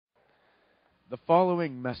The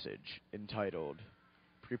following message, entitled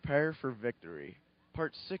Prepare for Victory,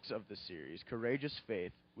 Part 6 of the series, Courageous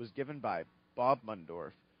Faith, was given by Bob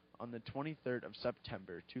Mundorf on the 23rd of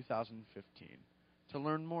September, 2015. To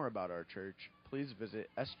learn more about our church, please visit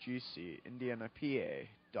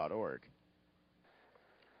sgcindianapa.org.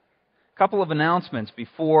 A couple of announcements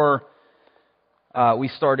before we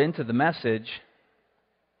start into the message.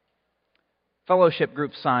 Fellowship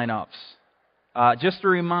group sign-ups. Just a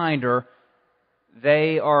reminder,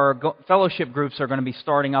 fellowship groups are going to be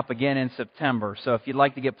starting up again in September. So if you'd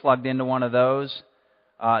like to get plugged into one of those,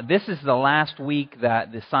 this is the last week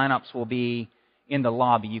that the sign-ups will be in the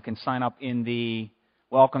lobby. You can sign up in the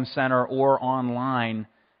Welcome Center or online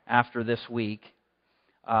after this week.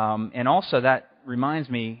 And also, that reminds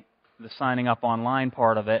me, the signing up online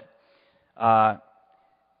part of it,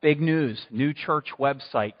 big news, new church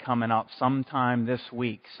website coming up sometime this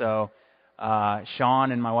week. So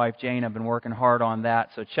Sean and my wife Jane have been working hard on that,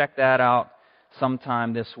 so check that out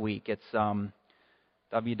sometime this week. It's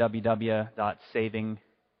www.saving.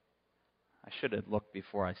 I should have looked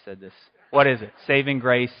before I said this. What is it?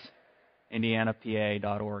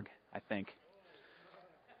 SavingGraceIndianaPA.org, I think.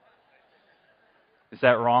 Is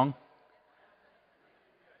that wrong?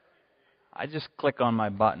 I just click on my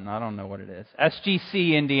button. I don't know what it is.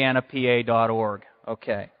 SGCIndianaPA.org.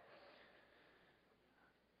 Okay.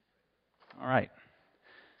 All right.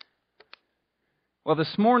 Well,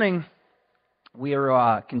 this morning we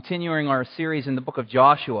are continuing our series in the book of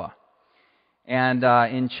Joshua. And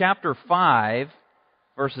in chapter 5,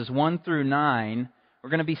 verses 1 through 9, we're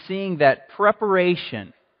going to be seeing that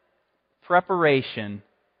preparation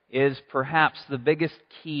is perhaps the biggest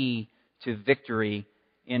key to victory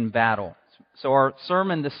in battle. So our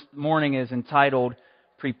sermon this morning is entitled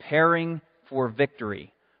Preparing for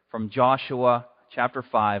Victory, from Joshua chapter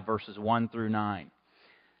 5, verses 1 through 9.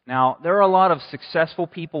 Now, there are a lot of successful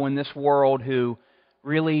people in this world who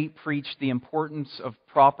really preach the importance of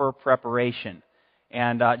proper preparation.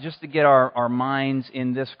 And just to get our minds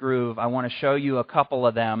in this groove, I want to show you a couple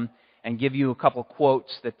of them and give you a couple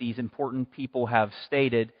quotes that these important people have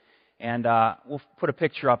stated. And we'll put a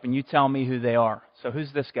picture up and you tell me who they are. So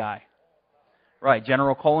who's this guy? Right,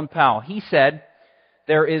 General Colin Powell. He said,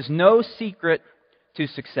 "There is no secret to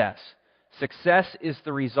success. Success is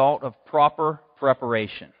the result of proper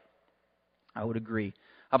preparation." I would agree.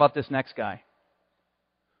 How about this next guy?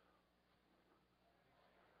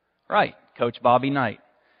 Right, Coach Bobby Knight,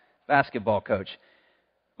 basketball coach.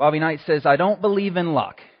 Bobby Knight says, "I don't believe in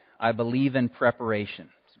luck. I believe in preparation."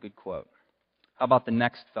 It's a good quote. How about the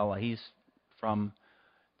next fella? He's from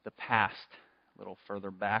the past, a little further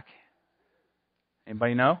back.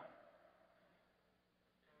 Anybody know?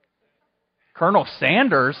 Colonel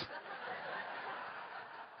Sanders?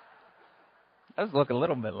 Does look a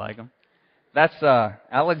little bit like him. That's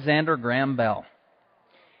Alexander Graham Bell.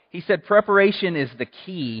 He said preparation is the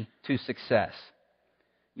key to success.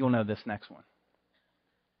 You'll know this next one.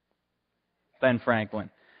 Ben Franklin.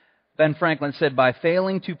 Ben Franklin said, "By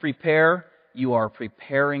failing to prepare, you are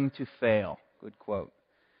preparing to fail." Good quote.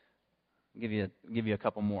 I'll give you a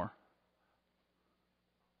couple more.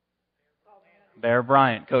 Bear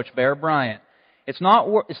Bryant, Coach Bear Bryant. It's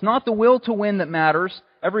not the will to win that matters.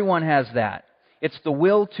 Everyone has that. It's the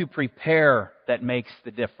will to prepare that makes the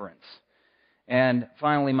difference. And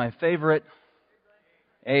finally, my favorite,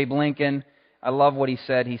 Abe Lincoln. I love what he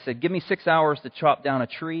said. He said, "Give me 6 hours to chop down a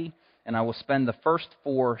tree, and I will spend the first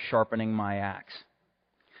 4 sharpening my axe."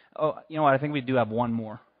 Oh, you know what? I think we do have one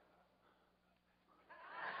more.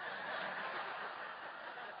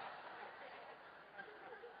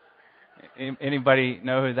 Anybody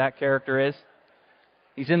know who that character is?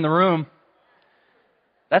 He's in the room.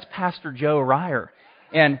 That's Pastor Joe Ryer.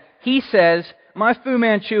 And he says, "My Fu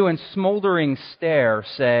Manchu and smoldering stare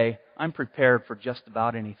say, I'm prepared for just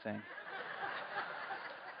about anything."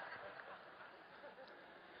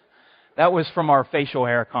 That was from our facial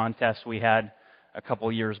hair contest we had a couple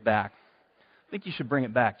years back. I think you should bring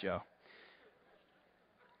it back, Joe.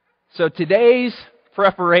 So today's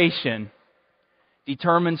preparation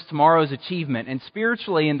determines tomorrow's achievement. And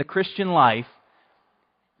spiritually, in the Christian life,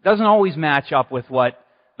 it doesn't always match up with what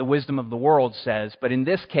the wisdom of the world says. But in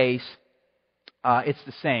this case, it's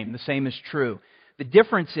the same. The same is true. The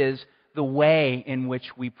difference is the way in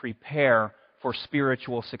which we prepare for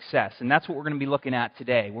spiritual success. And that's what we're going to be looking at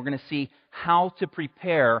today. We're going to see how to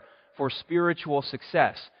prepare for spiritual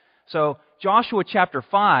success. So Joshua chapter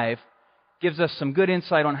 5 gives us some good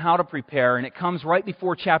insight on how to prepare, and it comes right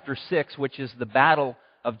before chapter 6, which is the Battle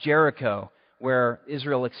of Jericho, where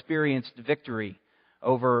Israel experienced victory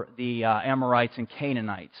over the Amorites and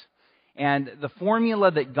Canaanites. And the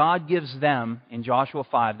formula that God gives them in Joshua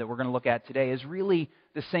 5 that we're going to look at today is really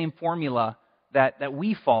the same formula that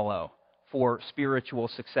we follow for spiritual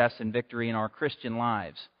success and victory in our Christian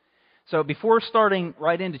lives. So before starting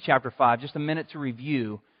right into chapter 5, just a minute to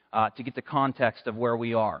review to get the context of where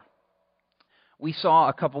we are. We saw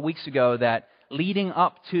a couple weeks ago that leading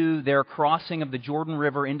up to their crossing of the Jordan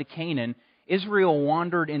River into Canaan, Israel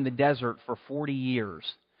wandered in the desert for 40 years.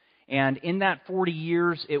 And in that 40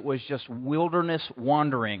 years, it was just wilderness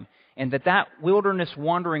wandering. And that wilderness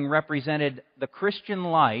wandering represented the Christian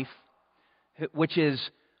life, which is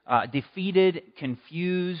defeated,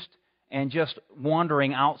 confused, and just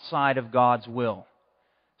wandering outside of God's will.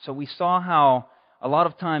 So we saw how a lot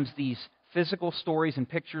of times these physical stories and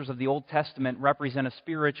pictures of the Old Testament represent a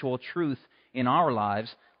spiritual truth in our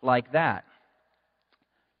lives like that.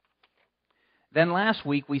 Then last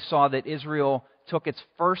week we saw that Israel took its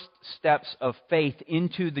first steps of faith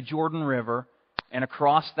into the Jordan River and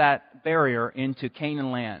across that barrier into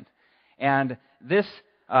Canaan land. And this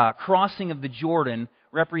crossing of the Jordan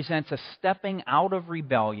represents a stepping out of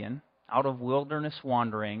rebellion, out of wilderness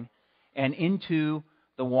wandering, and into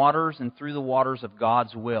the waters and through the waters of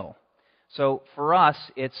God's will. So for us,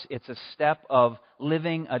 it's a step of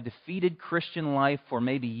living a defeated Christian life for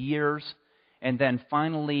maybe years, and then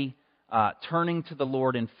finally turning to the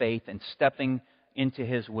Lord in faith and stepping into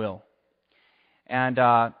His will. And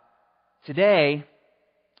today,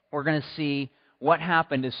 we're going to see what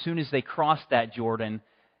happened as soon as they crossed that Jordan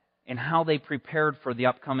and how they prepared for the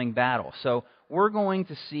upcoming battle. So we're going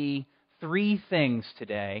to see 3 things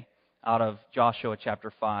today out of Joshua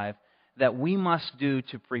chapter 5 that we must do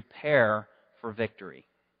to prepare for victory.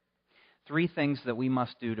 3 things that we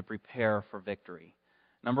must do to prepare for victory.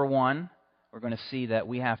 Number 1, we're going to see that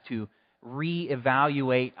we have to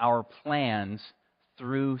reevaluate our plans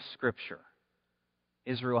through Scripture.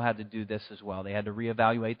 Israel had to do this as well. They had to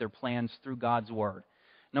reevaluate their plans through God's Word.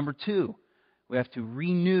 Number 2, we have to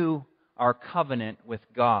renew our covenant with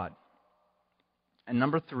God. And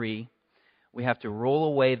number 3, we have to roll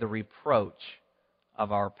away the reproach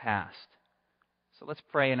of our past. So let's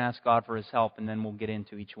pray and ask God for His help, and then we'll get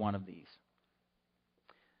into each one of these.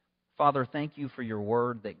 Father, thank You for Your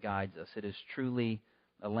Word that guides us. It is truly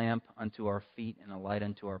a lamp unto our feet and a light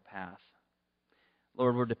unto our path.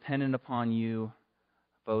 Lord, we're dependent upon You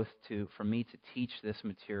both for me to teach this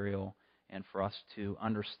material and for us to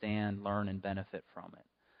understand, learn, and benefit from it.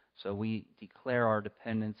 So we declare our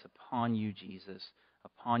dependence upon You, Jesus,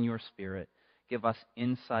 upon Your Spirit. Give us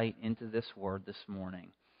insight into this Word this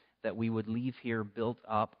morning, that we would leave here built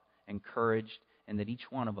up, encouraged, and that each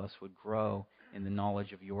one of us would grow in the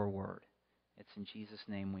knowledge of Your Word. It's in Jesus'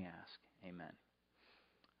 name we ask. Amen.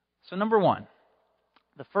 So number 1,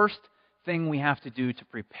 the first thing we have to do to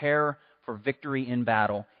prepare for victory in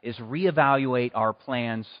battle is reevaluate our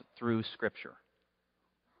plans through Scripture.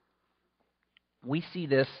 We see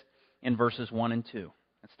this in verses 1 and 2.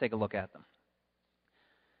 Let's take a look at them.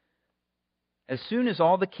 As soon as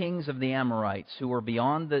all the kings of the Amorites who were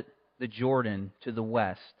beyond the Jordan to the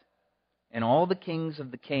west, and all the kings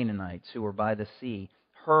of the Canaanites who were by the sea,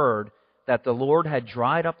 heard that the Lord had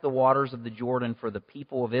dried up the waters of the Jordan for the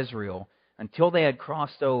people of Israel until they had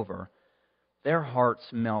crossed over, their hearts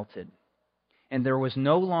melted, and there was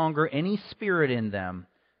no longer any spirit in them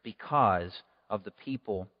because of the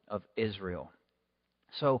people of Israel.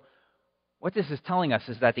 So, what this is telling us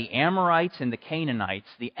is that the Amorites and the Canaanites,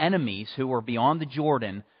 the enemies who were beyond the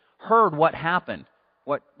Jordan, heard what happened,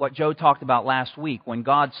 what Joe talked about last week, when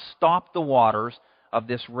God stopped the waters of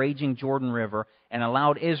this raging Jordan River and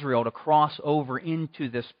allowed Israel to cross over into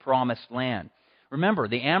this promised land. Remember,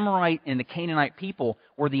 the Amorite and the Canaanite people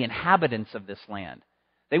were the inhabitants of this land.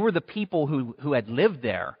 They were the people who had lived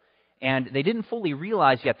there, and they didn't fully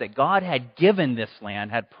realize yet that God had given this land,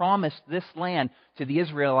 had promised this land to the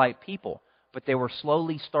Israelite people. But they were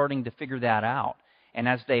slowly starting to figure that out. And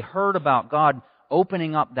as they heard about God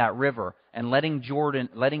opening up that river and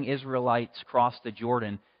letting Israelites cross the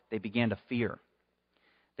Jordan, they began to fear.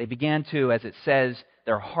 They began to, as it says,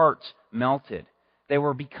 their hearts melted. They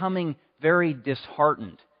were becoming very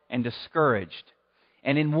disheartened and discouraged.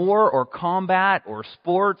 And in war or combat or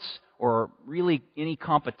sports or really any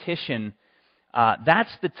competition,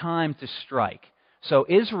 that's the time to strike. So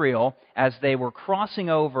Israel, as they were crossing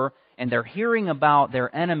over and they're hearing about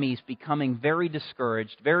their enemies becoming very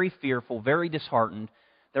discouraged, very fearful, very disheartened,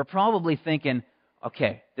 they're probably thinking,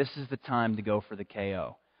 okay, this is the time to go for the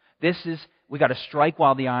KO. We got to strike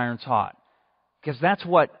while the iron's hot. Because that's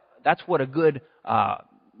what a good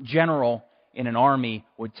general in an army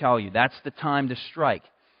would tell you. That's the time to strike.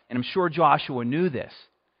 And I'm sure Joshua knew this,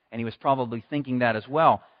 and he was probably thinking that as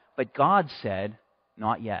well. But God said,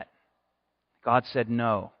 not yet. God said,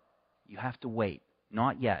 no, you have to wait.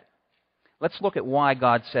 Not yet. Let's look at why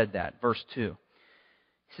God said that. Verse 2.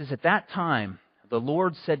 He says, at that time, the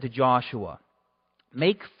Lord said to Joshua,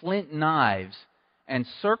 make flint knives and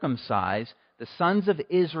circumcise the sons of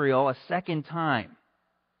Israel a second time.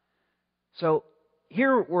 So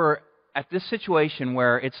here we're at this situation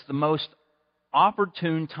where it's the most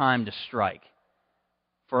opportune time to strike,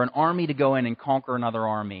 for an army to go in and conquer another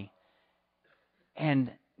army. And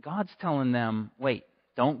God's telling them, wait,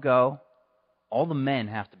 don't go. All the men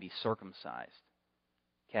have to be circumcised.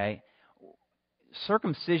 Okay?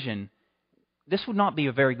 Circumcision, this would not be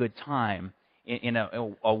a very good time in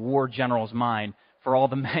a war general's mind for all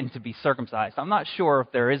the men to be circumcised. I'm not sure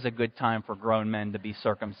if there is a good time for grown men to be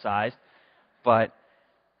circumcised, but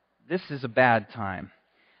this is a bad time.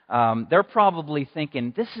 They're probably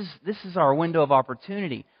thinking, this is our window of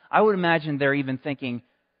opportunity. I would imagine they're even thinking,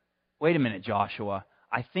 wait a minute, Joshua,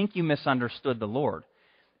 I think you misunderstood the Lord.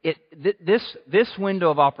 This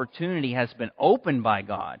window of opportunity has been opened by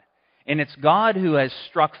God, and it's God who has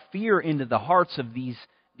struck fear into the hearts of these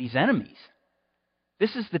enemies.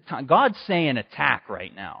 This is the time. God's saying attack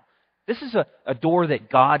right now. This is a door that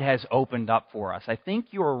God has opened up for us. I think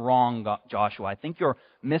you're wrong, Joshua. I think you're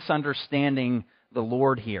misunderstanding the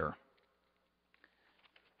Lord here.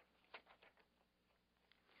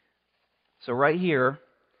 So right here,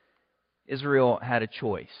 Israel had a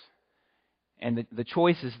choice. And the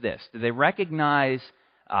choice is this. Do they recognize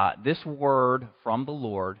this word from the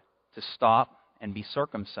Lord to stop and be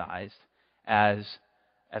circumcised as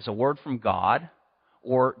a word from God?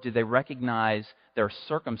 Or do they recognize their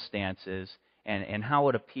circumstances and how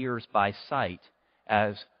it appears by sight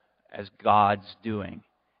as God's doing,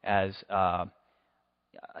 as a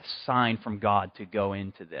sign from God to go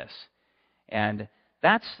into this? And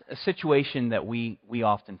that's a situation that we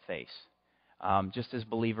often face, just as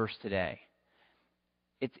believers today.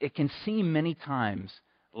 It can seem many times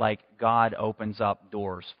like God opens up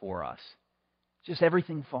doors for us. Just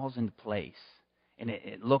everything falls into place. And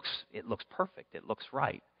it looks perfect. It looks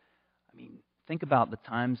right. I mean, think about the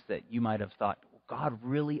times that you might have thought, well, God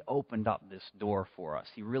really opened up this door for us.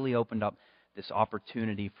 He really opened up this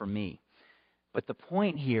opportunity for me. But the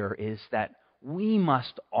point here is that we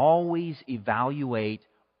must always evaluate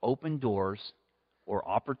open doors or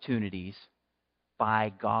opportunities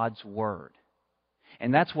by God's Word.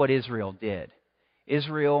 And that's what Israel did.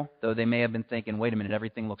 Israel, though they may have been thinking, wait a minute,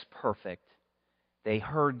 everything looks perfect, they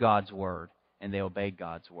heard God's Word and they obeyed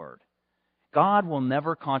God's Word. God will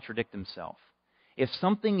never contradict Himself. If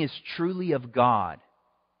something is truly of God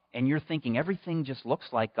and you're thinking everything just looks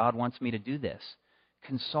like God wants me to do this,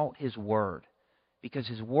 consult His Word, because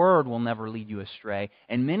His Word will never lead you astray.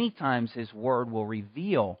 And many times His Word will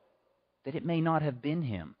reveal that it may not have been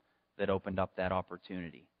Him that opened up that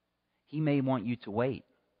opportunity. He may want you to wait.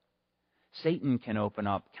 Satan can open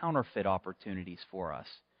up counterfeit opportunities for us.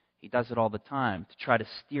 He does it all the time to try to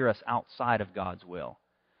steer us outside of God's will.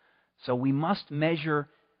 So we must measure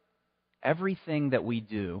everything that we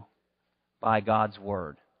do by God's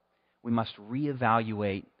Word. We must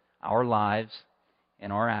reevaluate our lives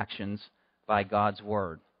and our actions by God's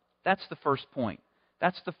Word. That's the first point.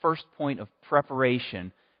 That's the first point of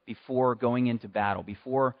preparation before going into battle,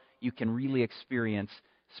 before you can really experience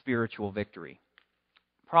spiritual victory.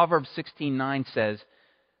 Proverbs 16:9 says,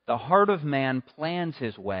 the heart of man plans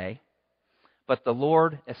his way, but the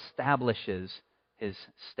Lord establishes his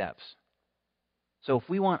steps. So if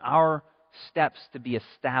we want our steps to be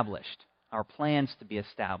established, our plans to be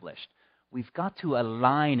established, we've got to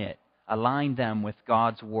align them with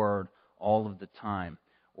God's Word all of the time,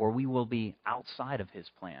 or we will be outside of His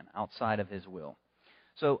plan, outside of His will.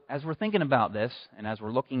 So as we're thinking about this, and as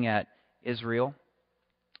we're looking at Israel,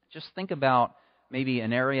 just think about maybe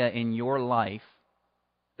an area in your life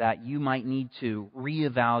that you might need to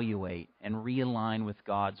reevaluate and realign with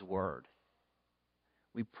God's Word.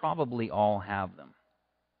 We probably all have them.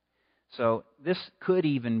 So this could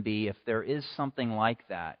even be, if there is something like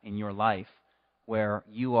that in your life where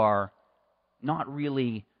you are not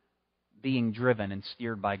really being driven and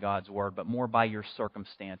steered by God's Word, but more by your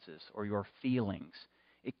circumstances or your feelings,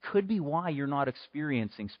 it could be why you're not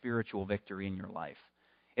experiencing spiritual victory in your life.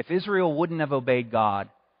 If Israel wouldn't have obeyed God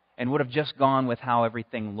and would have just gone with how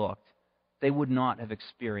everything looked, they would not have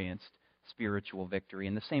experienced spiritual victory.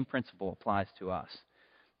 And the same principle applies to us.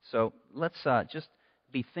 So let's just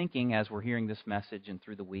be thinking as we're hearing this message and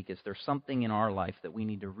through the week, is there something in our life that we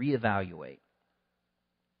need to reevaluate?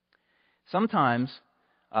 Sometimes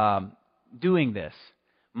doing this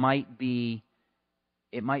might be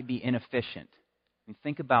inefficient. I mean,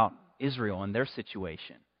 think about Israel and their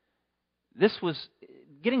situation.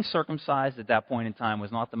 Getting circumcised at that point in time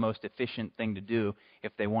was not the most efficient thing to do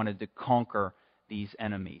if they wanted to conquer these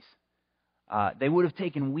enemies. They would have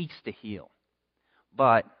taken weeks to heal.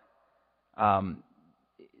 But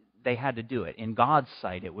they had to do it. In God's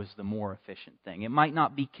sight, it was the more efficient thing. It might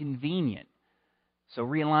not be convenient. So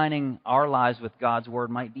realigning our lives with God's Word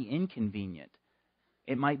might be inconvenient.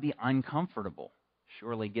 It might be uncomfortable.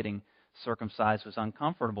 Surely getting circumcised was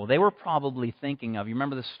uncomfortable. They were probably thinking of, you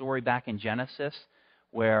remember the story back in Genesis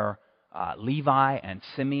where Levi and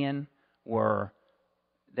Simeon were,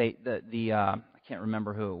 I can't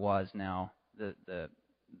remember who it was now, the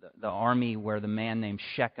army where the man named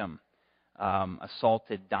Shechem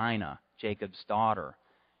assaulted Dinah, Jacob's daughter,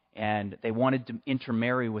 and they wanted to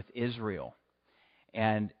intermarry with Israel.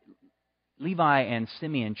 And Levi and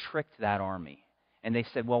Simeon tricked that army. And they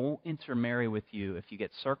said, well, we'll intermarry with you if you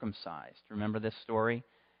get circumcised. Remember this story?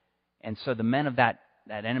 And so the men of that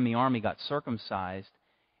enemy army got circumcised,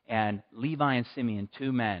 and Levi and Simeon,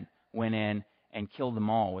 two men, went in and killed them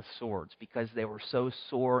all with swords because they were so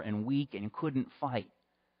sore and weak and couldn't fight.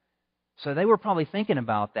 So they were probably thinking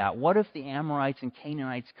about that. What if the Amorites and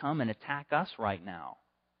Canaanites come and attack us right now?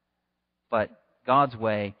 But God's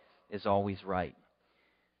way is always right.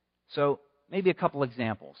 So maybe a couple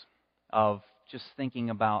examples of just thinking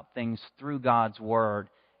about things through God's Word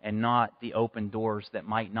and not the open doors that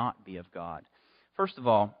might not be of God. First of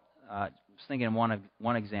all, I was thinking of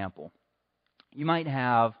one example. You might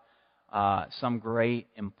have some great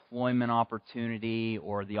employment opportunity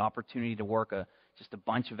or the opportunity to work just a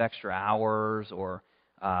bunch of extra hours or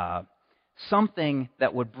something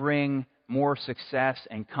that would bring more success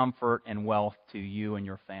and comfort and wealth to you and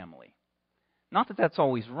your family. Not that that's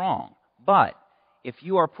always wrong, but if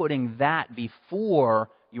you are putting that before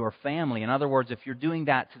your family, in other words, if you're doing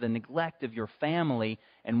that to the neglect of your family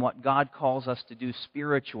and what God calls us to do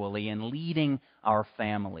spiritually and leading our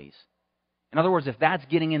families. In other words, if that's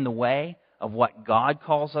getting in the way of what God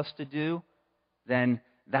calls us to do, then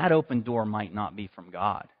that open door might not be from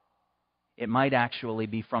God. It might actually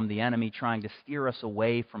be from the enemy trying to steer us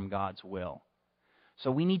away from God's will.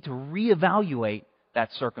 So we need to reevaluate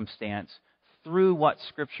that circumstance through what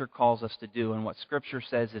Scripture calls us to do and what Scripture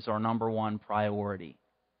says is our number one priority.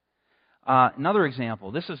 Another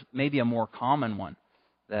example, this is maybe a more common one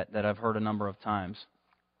that I've heard a number of times.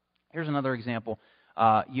 Here's another example.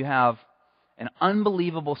 You have an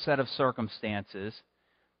unbelievable set of circumstances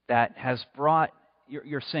that has brought,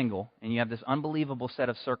 you're single, and you have this unbelievable set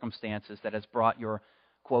of circumstances that has brought your,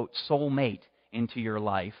 quote, soulmate into your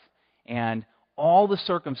life. And all the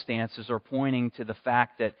circumstances are pointing to the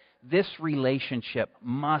fact that this relationship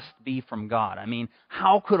must be from God. I mean,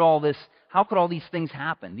 how could all these things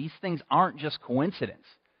happen? These things aren't just coincidence.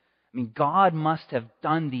 I mean, God must have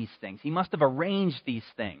done these things. He must have arranged these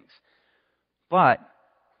things. But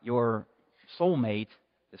your soulmate,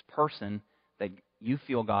 this person that you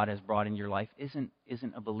feel God has brought into your life, isn't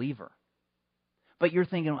a believer. But you're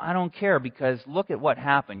thinking, I don't care because look at what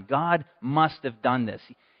happened. God must have done this.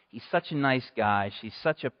 He's such a nice guy. She's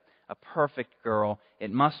such a perfect girl.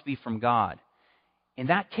 It must be from God. In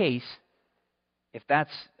that case, if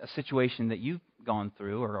that's a situation that you've gone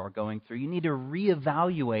through or are going through, you need to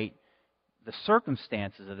reevaluate the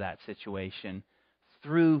circumstances of that situation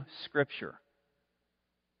through Scripture.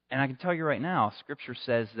 And I can tell you right now, Scripture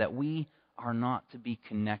says that we are not to be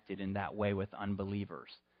connected in that way with unbelievers.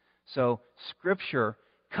 So Scripture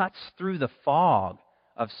cuts through the fog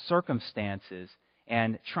of circumstances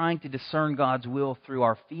and trying to discern God's will through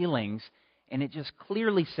our feelings, and it just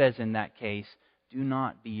clearly says in that case, do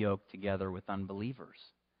not be yoked together with unbelievers.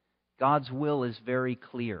 God's will is very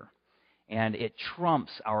clear, and it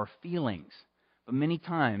trumps our feelings. But many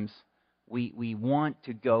times, we want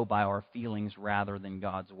to go by our feelings rather than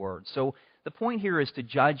God's Word. So the point here is to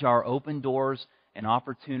judge our open doors and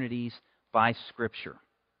opportunities by Scripture.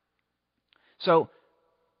 So,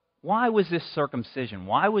 why was this circumcision?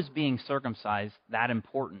 Why was being circumcised that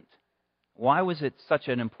important? Why was it such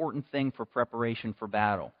an important thing for preparation for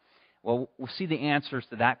battle? Well, we'll see the answers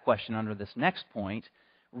to that question under this next point.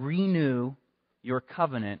 Renew your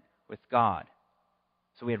covenant with God.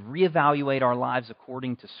 So we had reevaluate our lives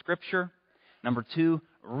according to Scripture. Number 2,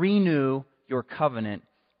 renew your covenant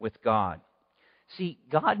with God. See,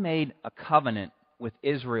 God made a covenant with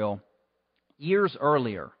Israel years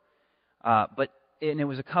earlier, and it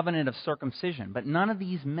was a covenant of circumcision. But none of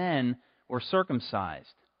these men were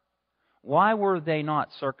circumcised. Why were they not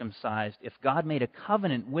circumcised if God made a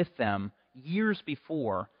covenant with them years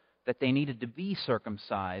before that they needed to be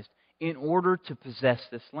circumcised in order to possess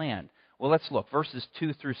this land? Well, let's look. Verses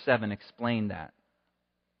 2 through 7 explain that.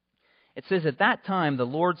 It says, "At that time the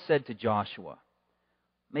Lord said to Joshua,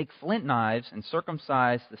 'Make flint knives and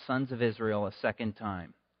circumcise the sons of Israel a second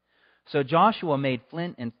time.' So Joshua made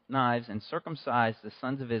flint and knives and circumcised the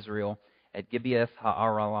sons of Israel at Gibeath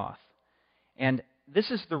Ha'araloth." And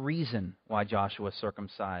this is the reason why Joshua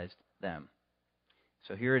circumcised them.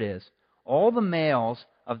 So here it is. "All the males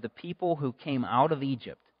of the people who came out of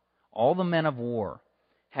Egypt, all the men of war,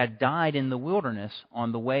 had died in the wilderness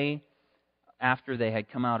on the way after they had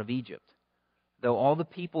come out of Egypt. Though all the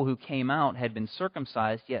people who came out had been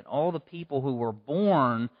circumcised, yet all the people who were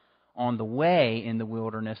born on the way in the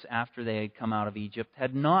wilderness after they had come out of Egypt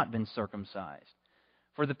had not been circumcised.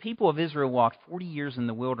 For the people of Israel walked 40 years in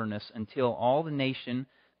the wilderness until all the nation,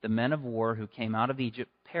 the men of war who came out of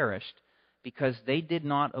Egypt, perished, because they did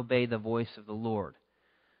not obey the voice of the Lord.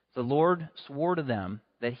 The Lord swore to them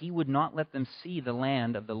that He would not let them see the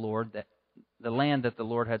land of the Lord, the land that the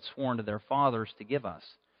Lord had sworn to their fathers to give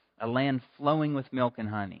us, a land flowing with milk and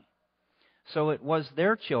honey. So it was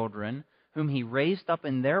their children whom He raised up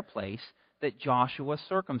in their place that Joshua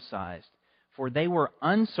circumcised, for they were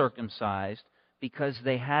uncircumcised because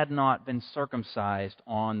they had not been circumcised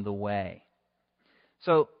on the way."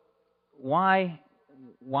 So why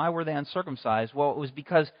were they uncircumcised? Well, it was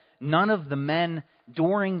because none of the men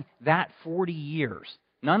during that 40 years,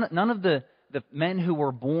 none of the men who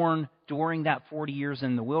were born during that 40 years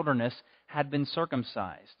in the wilderness had been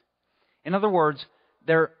circumcised. In other words,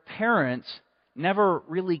 their parents never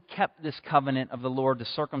really kept this covenant of the Lord to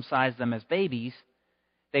circumcise them as babies.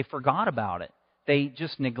 They forgot about it. They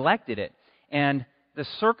just neglected it. And the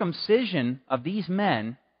circumcision of these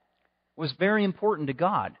men was very important to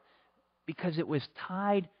God because it was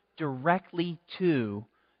tied directly to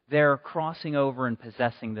their crossing over and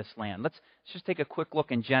possessing this land. Let's just take a quick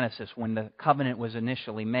look in Genesis when the covenant was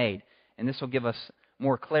initially made, and this will give us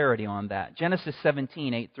more clarity on that. Genesis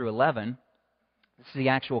 17, 8 through 11, this is the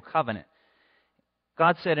actual covenant.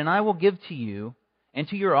 God said, "And I will give to you and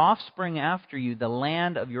to your offspring after you the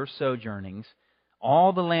land of your sojournings,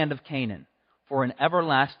 all the land of Canaan, for an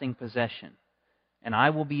everlasting possession, and I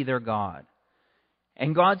will be their God.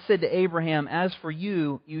 And God said to Abraham, 'As for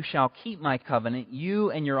you, you shall keep my covenant, you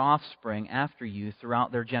and your offspring after you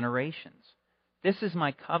throughout their generations. This is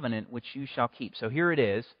my covenant which you shall keep.'" So here it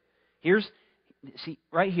is. See,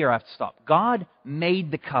 right here I have to stop. God made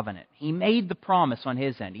the covenant. He made the promise on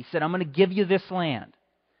His end. He said, "I'm going to give you this land.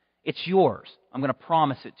 It's yours. I'm going to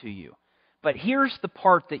promise it to you. But here's the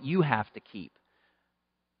part that you have to keep."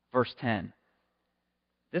 Verse 10.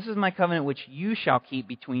 "This is my covenant which you shall keep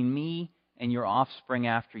between me and your offspring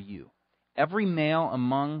after you. Every male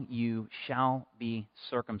among you shall be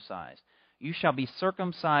circumcised. You shall be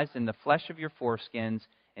circumcised in the flesh of your foreskins,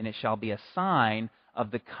 and it shall be a sign of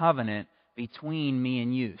the covenant between me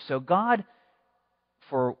and you." So God,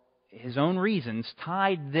 for His own reasons,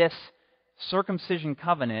 tied this circumcision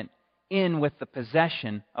covenant in with the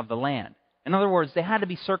possession of the land. In other words, they had to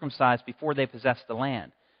be circumcised before they possessed the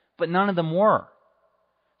land. But none of them were.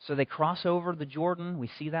 So they cross over the Jordan. We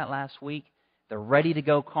see that last week. They're ready to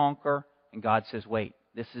go conquer. And God says, wait,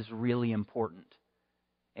 this is really important.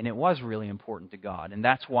 And it was really important to God. And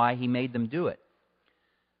that's why He made them do it.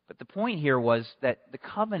 But the point here was that the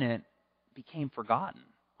covenant became forgotten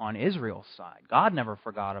on Israel's side. God never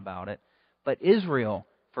forgot about it, but Israel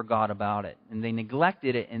forgot about it. And they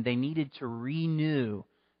neglected it, and they needed to renew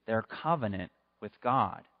their covenant with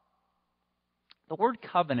God. The word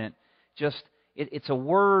covenant it's a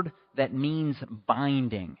word that means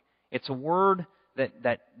binding. It's a word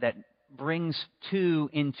that brings two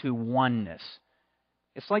into oneness.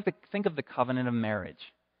 It's like think of the covenant of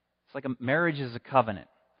marriage. It's like marriage is a covenant.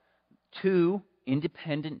 Two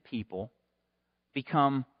independent people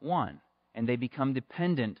become one, and they become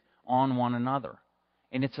dependent on one another.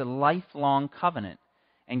 And it's a lifelong covenant.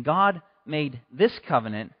 And God made this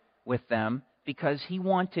covenant with them because He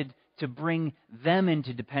wanted to bring them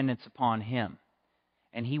into dependence upon Him.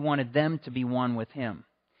 And He wanted them to be one with Him.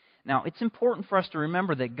 Now, it's important for us to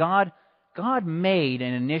remember that God made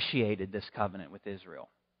and initiated this covenant with Israel.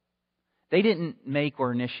 They didn't make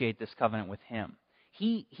or initiate this covenant with Him.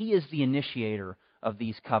 He is the initiator of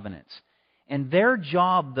these covenants. And their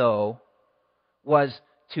job, though, was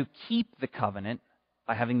to keep the covenant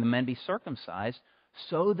by having the men be circumcised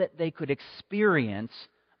so that they could experience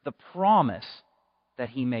the promise that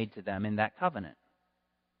He made to them in that covenant.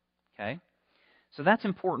 Okay? So that's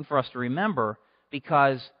important for us to remember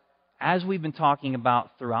because as we've been talking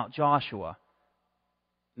about throughout Joshua,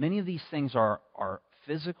 many of these things are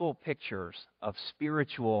physical pictures of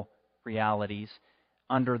spiritual realities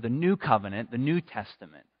under the new covenant, the New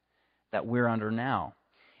Testament, that we're under now.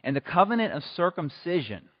 And the covenant of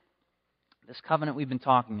circumcision this covenant we've been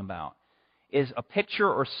talking about, is a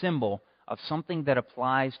picture or symbol of something that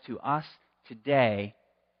applies to us today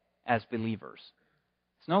as believers.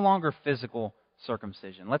 It's no longer physical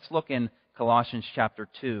circumcision. Let's look in Colossians chapter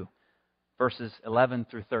 2, verses 11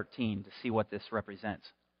 through 13 to see what this represents.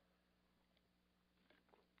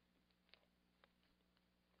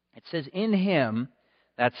 It says, in Him,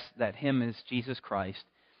 that Him is Jesus Christ,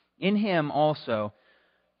 in Him also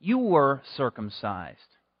you were circumcised.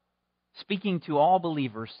 Speaking to all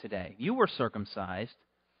believers today, you were circumcised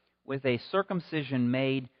with a circumcision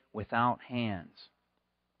made without hands,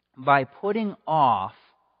 by putting off,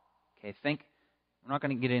 we're not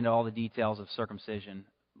going to get into all the details of circumcision,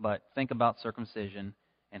 but think about circumcision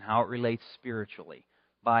and how it relates spiritually.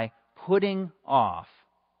 By putting off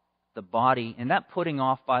the body, and that putting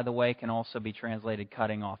off, by the way, can also be translated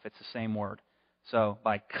cutting off. It's the same word. So,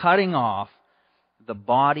 by cutting off the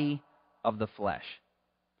body of the flesh,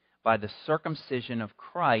 by the circumcision of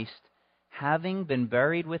Christ, having been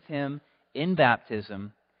buried with Him in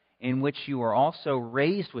baptism, in which you were also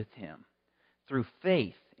raised with Him through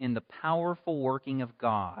faith in the powerful working of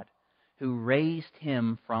God, who raised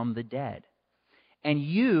Him from the dead. And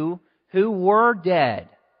you, who were dead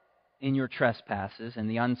in your trespasses and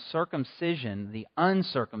the uncircumcision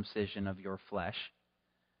of your flesh,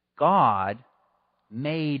 God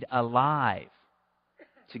made alive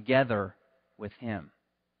together with Him.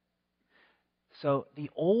 So the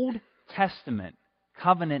Old Testament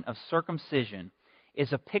covenant of circumcision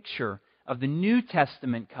is a picture of the New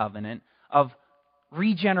Testament covenant of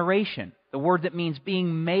regeneration, the word that means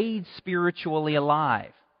being made spiritually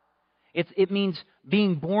alive. It means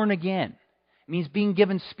being born again. It means being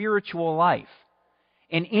given spiritual life.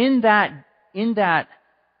 And in that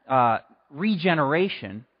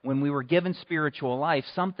regeneration, when we were given spiritual life,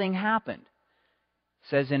 something happened. It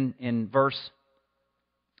says in verse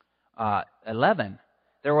 11,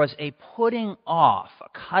 there was a putting off, a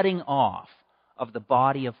cutting off of the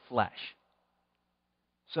body of flesh.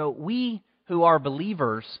 So we who are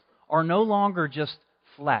believers are no longer just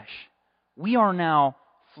flesh. We are now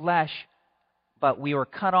flesh, but we are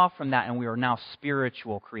cut off from that and we are now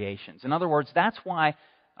spiritual creations. In other words, that's why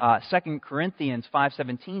 2 Corinthians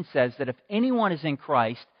 5:17 says that if anyone is in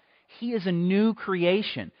Christ, he is a new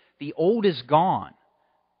creation. The old is gone.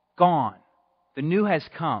 The new has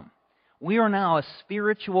come. We are now a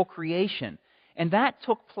spiritual creation. And that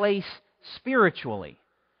took place spiritually.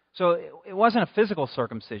 So it wasn't a physical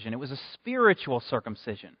circumcision. It was a spiritual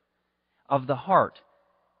circumcision of the heart.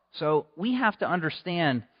 So we have to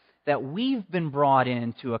understand that we've been brought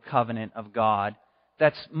into a covenant of God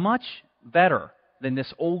that's much better than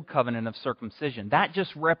this old covenant of circumcision. That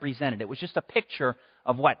just represented. It was just a picture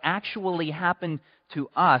of what actually happened to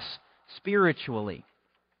us spiritually.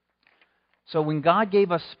 So when God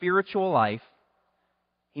gave us spiritual life,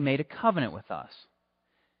 He made a covenant with us.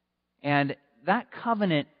 And that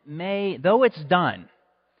covenant though it's done,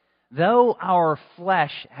 though our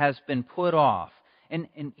flesh has been put off, and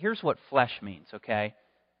here's what flesh means, okay?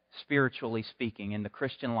 Spiritually speaking, in the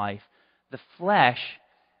Christian life, the flesh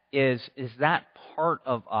is that part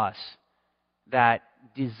of us that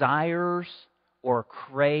desires or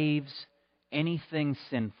craves anything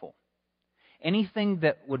sinful. Anything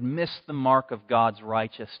that would miss the mark of God's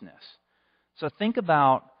righteousness. So think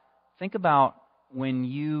about when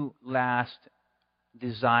you last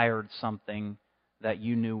desired something that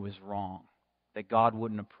you knew was wrong, that God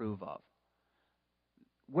wouldn't approve of.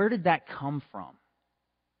 Where did that come from?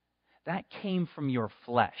 That came from your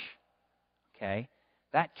flesh. Okay?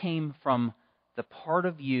 That came from the part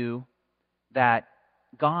of you that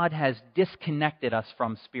God has disconnected us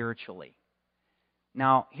from spiritually.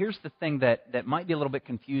 Now, here's the thing that might be a little bit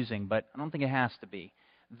confusing, but I don't think it has to be.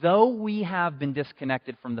 Though we have been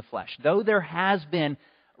disconnected from the flesh, though there has been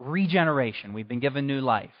regeneration, we've been given new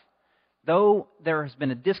life, though there has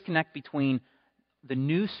been a disconnect between the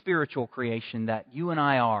new spiritual creation that you and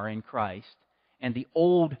I are in Christ and the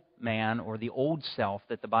old man or the old self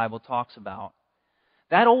that the Bible talks about,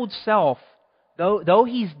 that old self, though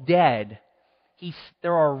he's dead,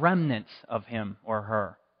 there are remnants of him or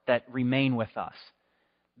her that remain with us.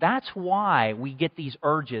 That's why we get these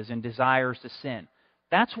urges and desires to sin.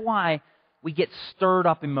 That's why we get stirred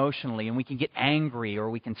up emotionally and we can get angry or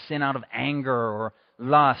we can sin out of anger or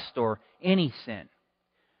lust or any sin.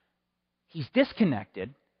 He's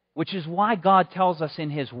disconnected, which is why God tells us in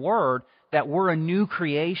His Word that we're a new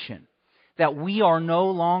creation, that we are no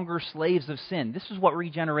longer slaves of sin. This is what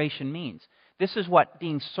regeneration means. This is what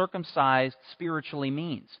being circumcised spiritually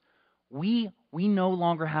means. We no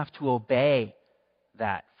longer have to obey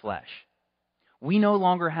that flesh. We no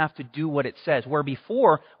longer have to do what it says, where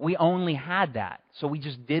before we only had that. So we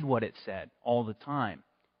just did what it said all the time.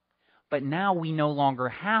 But now we no longer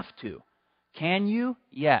have to. Can you?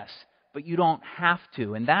 Yes. But you don't have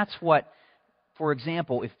to. And that's what, for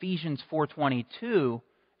example, Ephesians 4:22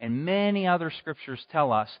 and many other scriptures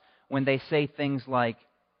tell us when they say things like,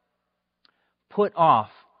 put off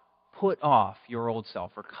your old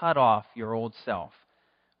self, or cut off your old self,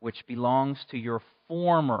 which belongs to your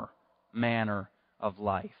former manner of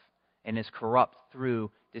life and is corrupt through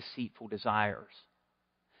deceitful desires.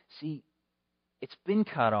 See, it's been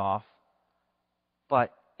cut off,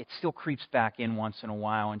 but it still creeps back in once in a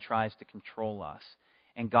while and tries to control us.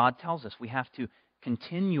 And God tells us we have to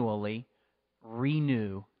continually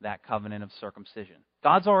renew that covenant of circumcision.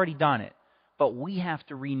 God's already done it, but we have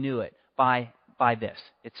to renew it by this.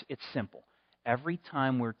 It's simple. Every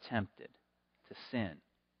time we're tempted to sin,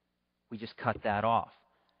 we just cut that off.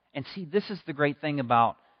 And see, this is the great thing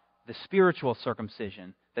about the spiritual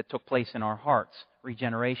circumcision that took place in our hearts,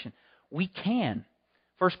 regeneration. We can.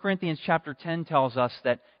 1 Corinthians chapter 10 tells us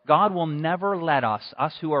that God will never let us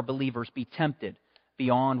who are believers, be tempted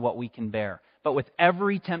beyond what we can bear. But with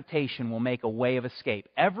every temptation, we'll make a way of escape.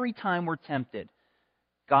 Every time we're tempted,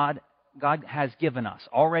 God has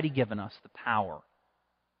already given us the power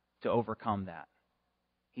to overcome that.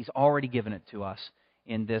 He's already given it to us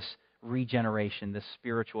in this regeneration, this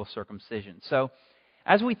spiritual circumcision. So,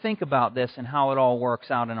 as we think about this and how it all works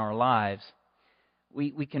out in our lives,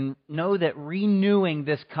 we can know that renewing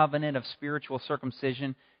this covenant of spiritual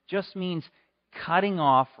circumcision just means cutting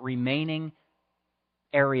off remaining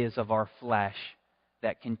areas of our flesh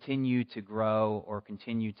that continue to grow or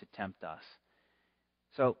continue to tempt us.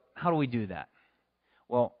 So, how do we do that?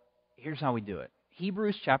 Well, here's how we do it.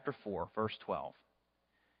 Hebrews chapter 4, verse 12.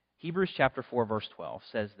 Hebrews chapter 4, verse 12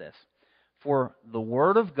 says this, "For the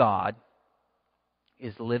word of God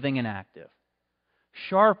is living and active,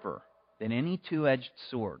 sharper than any two-edged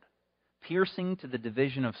sword, piercing to the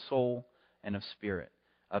division of soul and of spirit,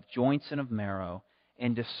 of joints and of marrow,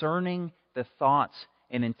 and discerning the thoughts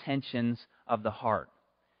and intentions of the heart."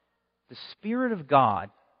 The Spirit of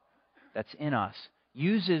God that's in us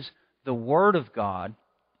uses the Word of God,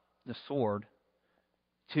 the sword,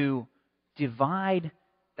 to divide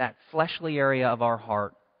that fleshly area of our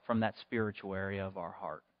heart from that spiritual area of our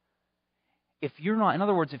heart. If you're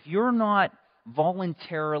not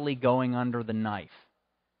voluntarily going under the knife,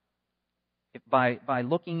 by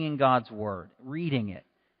looking in God's Word, reading it,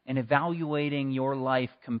 and evaluating your life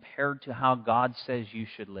compared to how God says you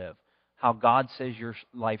should live, how God says your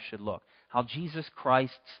life should look, how Jesus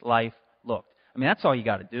Christ's life looked. I mean, that's all you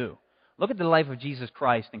got to do. Look at the life of Jesus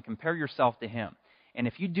Christ and compare yourself to Him. And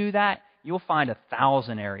if you do that, you'll find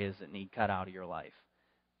 1,000 areas that need cut out of your life.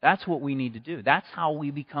 That's what we need to do. That's how we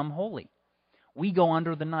become holy. We go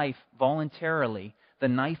under the knife voluntarily, the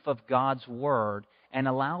knife of God's Word, and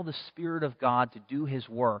allow the Spirit of God to do His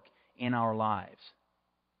work in our lives.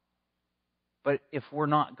 But if we're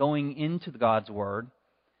not going into God's Word,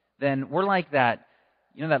 then we're like that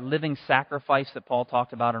living sacrifice that Paul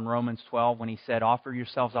talked about in Romans 12 when he said, offer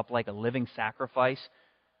yourselves up like a living sacrifice.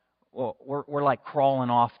 Well, we're like crawling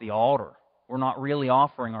off the altar. We're not really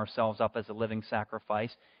offering ourselves up as a living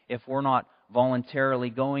sacrifice if we're not voluntarily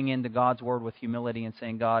going into God's Word with humility and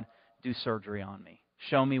saying, God, do surgery on me.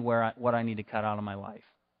 Show me what I need to cut out of my life.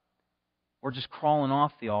 We're just crawling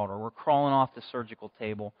off the altar. We're crawling off the surgical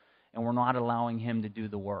table, and we're not allowing Him to do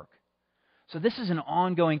the work. So this is an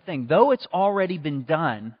ongoing thing. Though it's already been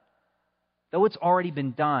done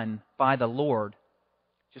by the Lord,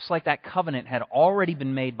 just like that covenant had already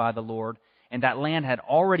been made by the Lord, and that land had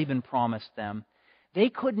already been promised them, they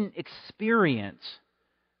couldn't experience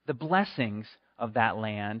the blessings of that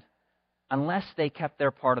land unless they kept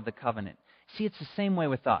their part of the covenant. See, it's the same way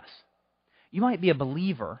with us. You might be a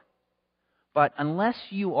believer, but unless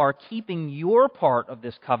you are keeping your part of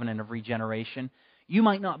this covenant of regeneration, you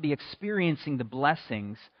might not be experiencing the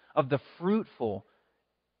blessings of the fruitful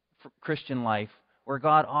Christian life where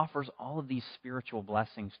God offers all of these spiritual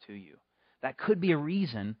blessings to you. That could be a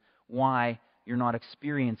reason why you're not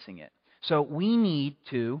experiencing it. So we need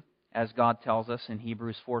to, as God tells us in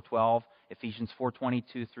Hebrews 4:12, Ephesians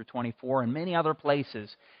 4:22 through 24, and many other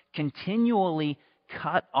places, continually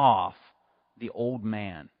cut off the old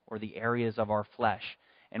man or the areas of our flesh.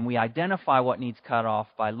 And we identify what needs cut off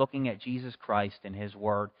by looking at Jesus Christ and His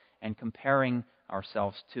Word and comparing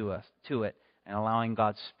ourselves to it and allowing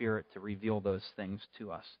God's Spirit to reveal those things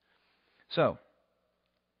to us. So,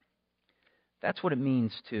 that's what it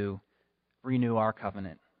means to renew our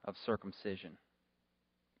covenant of circumcision.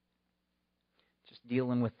 Just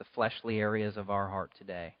dealing with the fleshly areas of our heart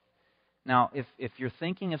today. Now, if you're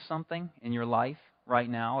thinking of something in your life right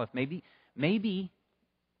now, if maybe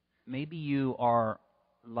you are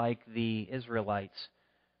like the Israelites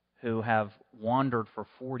who have wandered for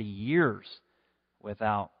 40 years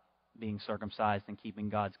without being circumcised and keeping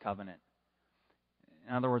God's covenant.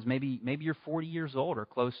 In other words, maybe you're 40 years old or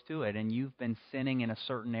close to it, and you've been sinning in a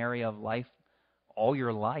certain area of life all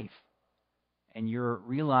your life. And you're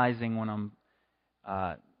realizing when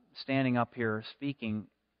I'm standing up here speaking,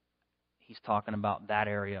 he's talking about that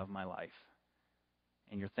area of my life.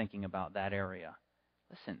 And you're thinking about that area.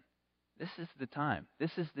 Listen, this is the time.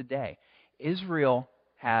 This is the day. Israel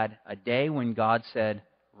had a day when God said,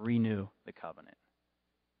 renew the covenant.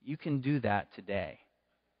 You can do that today.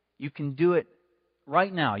 You can do it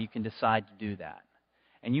right now. You can decide to do that.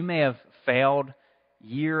 And you may have failed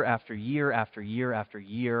year after year after year after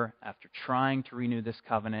year after trying to renew this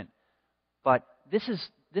covenant. But this is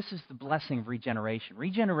the blessing of regeneration.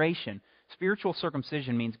 Regeneration, spiritual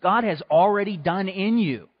circumcision, means God has already done in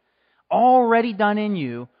you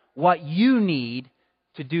what you need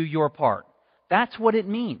to do your part. That's what it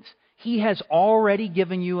means. He has already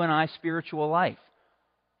given you and I spiritual life.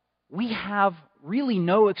 We have really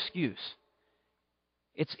no excuse.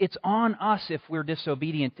 It's on us if we're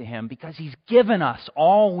disobedient to Him, because He's given us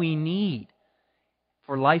all we need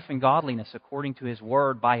for life and godliness according to His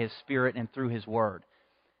Word, by His Spirit, and through His Word.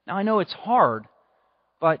 Now, I know it's hard,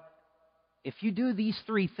 but if you do these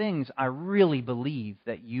three things, I really believe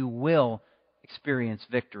that you will experience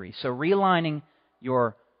victory. So realigning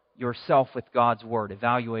yourself with God's Word,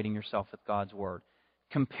 evaluating yourself with God's Word,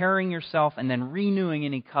 comparing yourself, and then renewing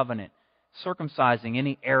any covenant, circumcising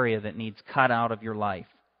any area that needs cut out of your life.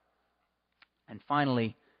 And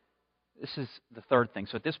finally, this is the third thing.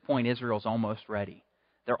 So at this point, Israel's almost ready.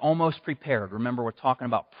 They're almost prepared. Remember, we're talking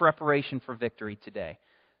about preparation for victory today.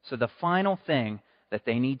 So the final thing that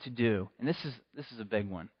they need to do, and this is a big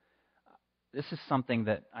one. This is something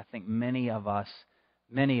that I think many of us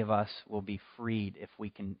will be freed if we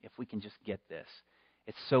can just get this.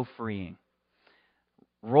 It's so freeing.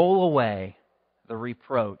 Roll away the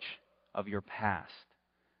reproach of your past.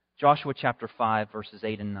 Joshua chapter 5, verses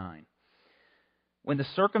 8 and 9. When the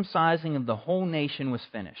circumcising of the whole nation was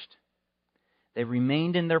finished, they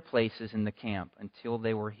remained in their places in the camp until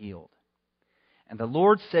they were healed. And the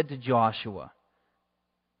Lord said to Joshua,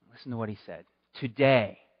 listen to what He said,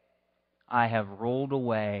 today I have rolled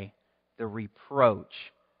away the reproach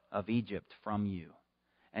of Egypt from you.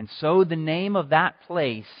 And so the name of that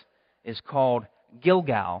place is called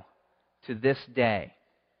Gilgal to this day.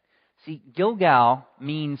 See, Gilgal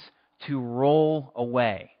means to roll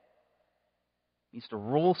away. It means to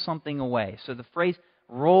roll something away. So the phrase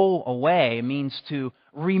roll away means to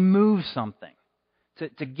remove something,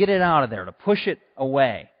 to get it out of there, to push it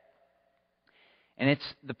away. And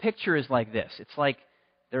the picture is like this. It's like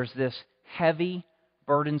there's this heavy,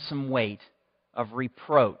 burdensome weight of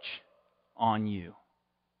reproach on you,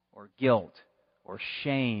 or guilt, or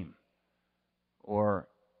shame, or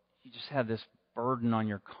you just have this burden on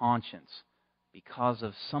your conscience because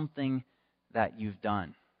of something that you've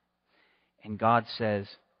done. And God says,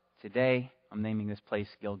 today I'm naming this place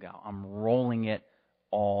Gilgal. I'm rolling it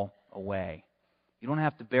all away. You don't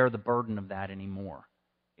have to bear the burden of that anymore.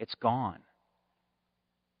 It's gone.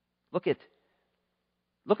 Look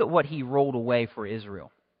at what He rolled away for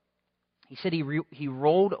Israel. He said he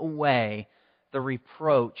rolled away the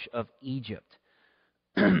reproach of Egypt.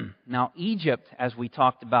 Now, Egypt, as we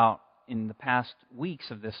talked about in the past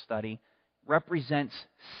weeks of this study, represents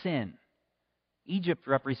sin. Egypt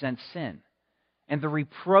represents sin. And the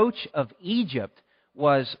reproach of Egypt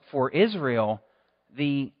was for Israel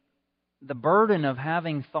the burden of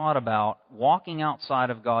having thought about walking outside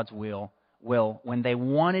of God's will when they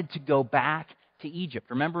wanted to go back to Egypt.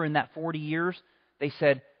 Remember, in that 40 years, they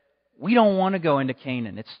said, we don't want to go into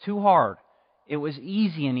Canaan. It's too hard. It was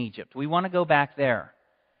easy in Egypt. We want to go back there.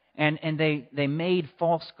 And they made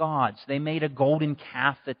false gods. They made a golden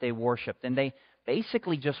calf that they worshipped. And they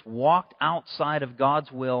basically just walked outside of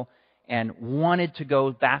God's will and wanted to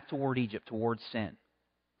go back toward Egypt, towards sin.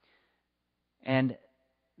 And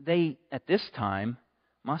they, at this time,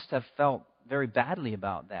 must have felt very badly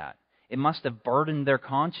about that. It must have burdened their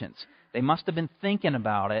conscience. They must have been thinking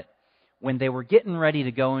about it when they were getting ready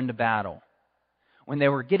to go into battle, when they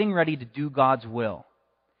were getting ready to do God's will,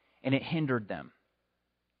 and it hindered them.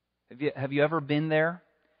 Have you ever been there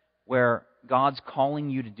where God's calling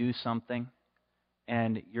you to do something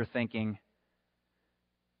and you're thinking,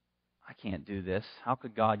 I can't do this. How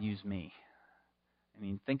could God use me? I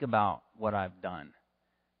mean, think about what I've done.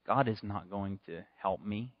 God is not going to help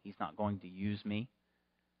me. He's not going to use me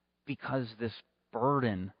because this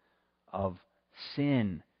burden of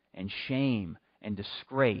sin and shame and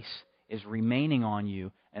disgrace is remaining on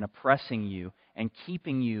you and oppressing you and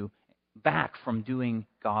keeping you back from doing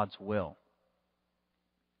God's will.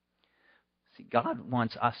 See, God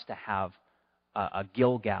wants us to have a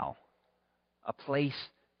Gilgal, a place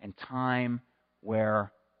and time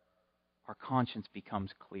where our conscience becomes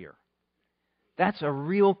clear. That's a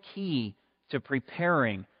real key to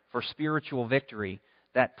preparing for spiritual victory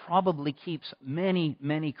that probably keeps many,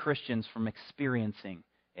 many Christians from experiencing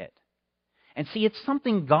it. And see, it's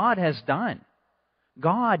something God has done.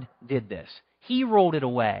 God did this. He rolled it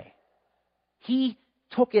away. He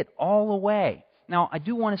took it all away. Now, I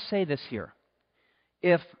do want to say this here.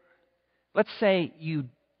 If, let's say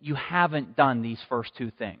you haven't done these first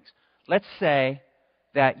two things. Let's say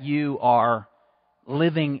that you are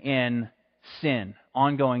living in sin,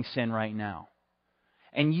 ongoing sin right now.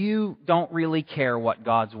 And you don't really care what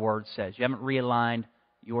God's Word says. You haven't realigned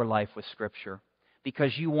your life with Scripture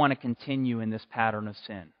because you want to continue in this pattern of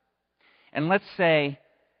sin. And let's say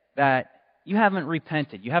that you haven't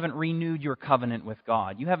repented. You haven't renewed your covenant with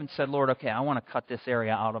God. You haven't said, Lord, okay, I want to cut this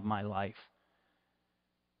area out of my life.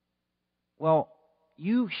 Well,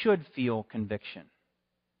 you should feel conviction.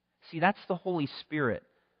 See, that's the Holy Spirit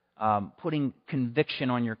putting conviction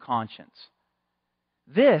on your conscience.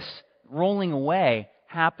 This rolling away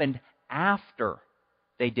happened after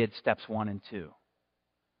they did steps 1 and 2.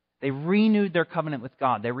 They renewed their covenant with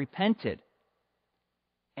God. They repented.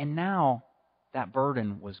 And now that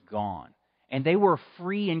burden was gone. And they were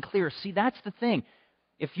free and clear. See, that's the thing.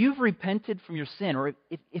 If you've repented from your sin, or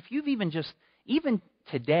if you've even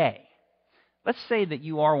today, let's say that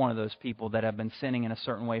you are one of those people that have been sinning in a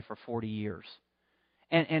certain way for 40 years.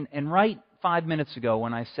 And right 5 minutes ago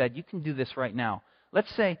when I said, you can do this right now.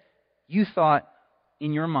 Let's say you thought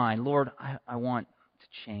in your mind, Lord, I want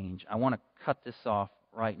to change. I want to cut this off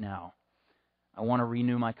right now. I want to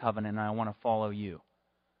renew my covenant and I want to follow you.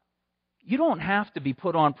 You don't have to be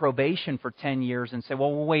put on probation for 10 years and say,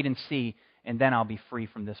 well, we'll wait and see, and then I'll be free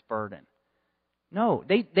from this burden. No,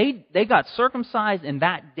 they got circumcised, and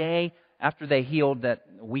that day after they healed, that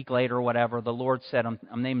a week later or whatever, the Lord said, I'm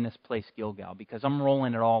naming this place Gilgal because I'm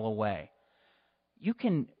rolling it all away. You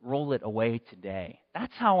can roll it away today.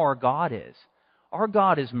 That's how our God is. Our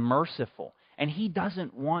God is merciful, and He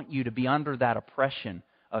doesn't want you to be under that oppression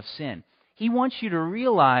of sin. He wants you to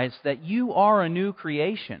realize that you are a new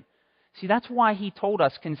creation. See, that's why He told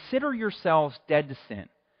us, consider yourselves dead to sin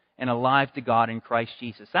and alive to God in Christ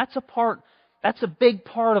Jesus. That's a big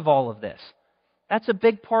part of all of this. That's a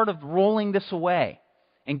big part of rolling this away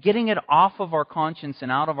and getting it off of our conscience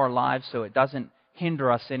and out of our lives so it doesn't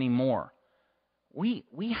hinder us anymore. We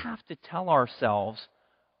have to tell ourselves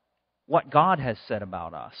what God has said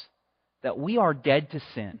about us, that we are dead to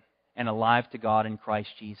sin and alive to God in Christ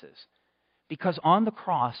Jesus. Because on the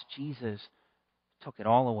cross, Jesus took it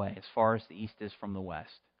all away as far as the east is from the west.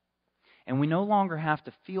 And we no longer have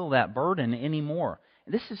to feel that burden anymore.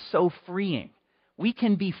 And this is so freeing. We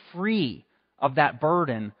can be free of that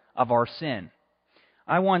burden of our sin.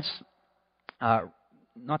 I once,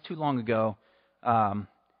 not too long ago,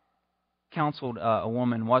 counseled a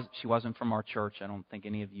woman. She wasn't from our church. I don't think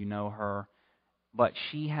any of you know her. But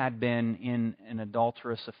she had been in an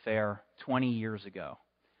adulterous affair 20 years ago.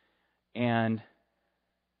 And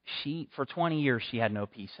for 20 years, she had no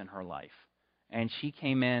peace in her life. And she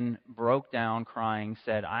came in, broke down, crying,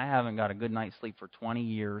 said, I haven't got a good night's sleep for 20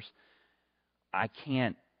 years. I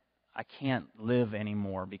can't live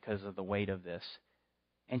anymore because of the weight of this.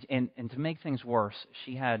 And to make things worse,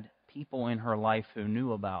 she had people in her life who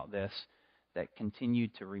knew about this that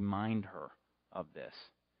continued to remind her of this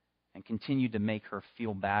and continued to make her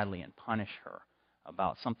feel badly and punish her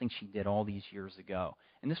about something she did all these years ago.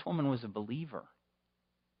 And this woman was a believer.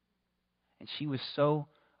 And she was so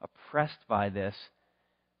oppressed by this.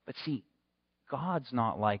 But see, God's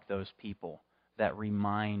not like those people that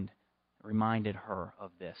reminded her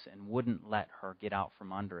of this and wouldn't let her get out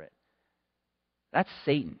from under it. That's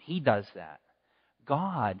Satan. He does that.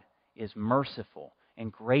 God is merciful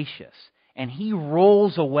and gracious, and He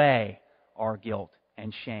rolls away our guilt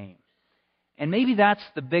and shame. And maybe that's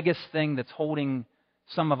the biggest thing that's holding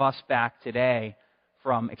some of us back today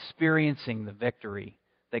from experiencing the victory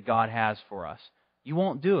that God has for us. You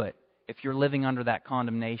won't do it if you're living under that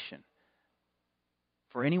condemnation.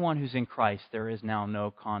 For anyone who's in Christ, there is now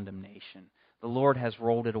no condemnation. The Lord has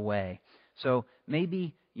rolled it away. So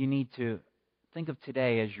maybe you need to think of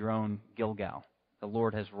today as your own Gilgal. The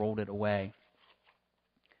Lord has rolled it away.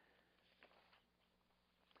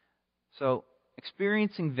 So,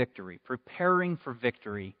 experiencing victory, preparing for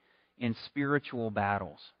victory in spiritual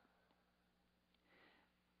battles.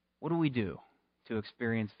 What do we do to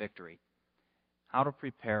experience victory? How to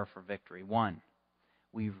prepare for victory? 1,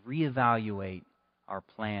 we reevaluate our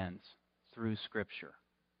plans through Scripture.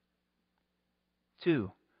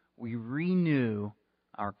 2, we renew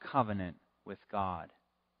our covenant with God.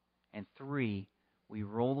 And 3, we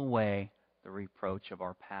roll away the reproach of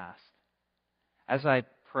our past. As I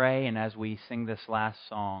pray and as we sing this last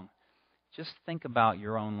song, just think about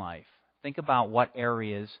your own life. Think about what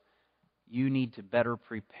areas you need to better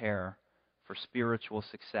prepare for spiritual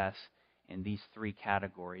success in these 3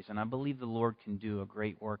 categories. And I believe the Lord can do a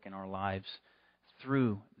great work in our lives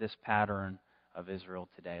through this pattern of Israel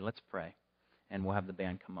today. Let's pray, and we'll have the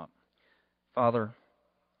band come up. Father,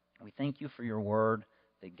 we thank you for your word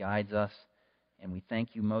that guides us, and we thank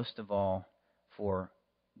you most of all for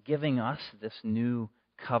giving us this new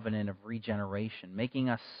covenant of regeneration, making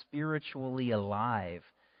us spiritually alive,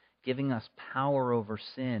 giving us power over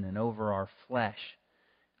sin and over our flesh.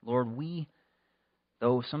 Lord,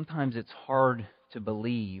 though sometimes it's hard to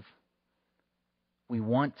believe, we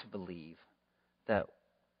want to believe that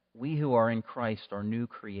we who are in Christ are new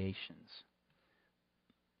creations,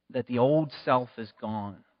 that the old self is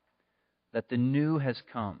gone, that the new has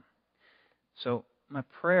come. So my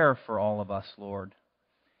prayer for all of us, Lord,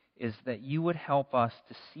 is that you would help us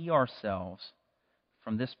to see ourselves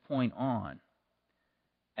from this point on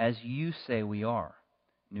as you say we are,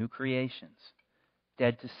 new creations,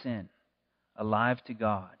 dead to sin, alive to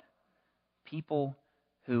God, people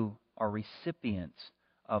who are recipients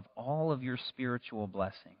of all of your spiritual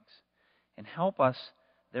blessings, and help us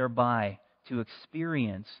thereby to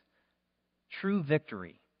experience true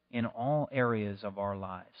victory in all areas of our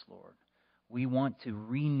lives, Lord. We want to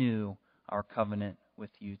renew our covenant with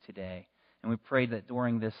you today. And we pray that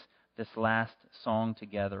during this last song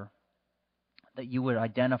together, that you would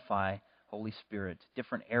identify, Holy Spirit,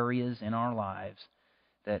 different areas in our lives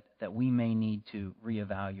that we may need to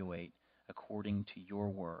reevaluate according to your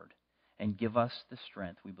word. And give us the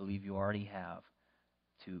strength, we believe you already have,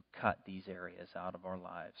 to cut these areas out of our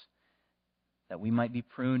lives, that we might be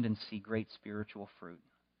pruned and see great spiritual fruit.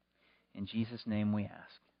 In Jesus' name we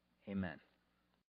ask. Amen.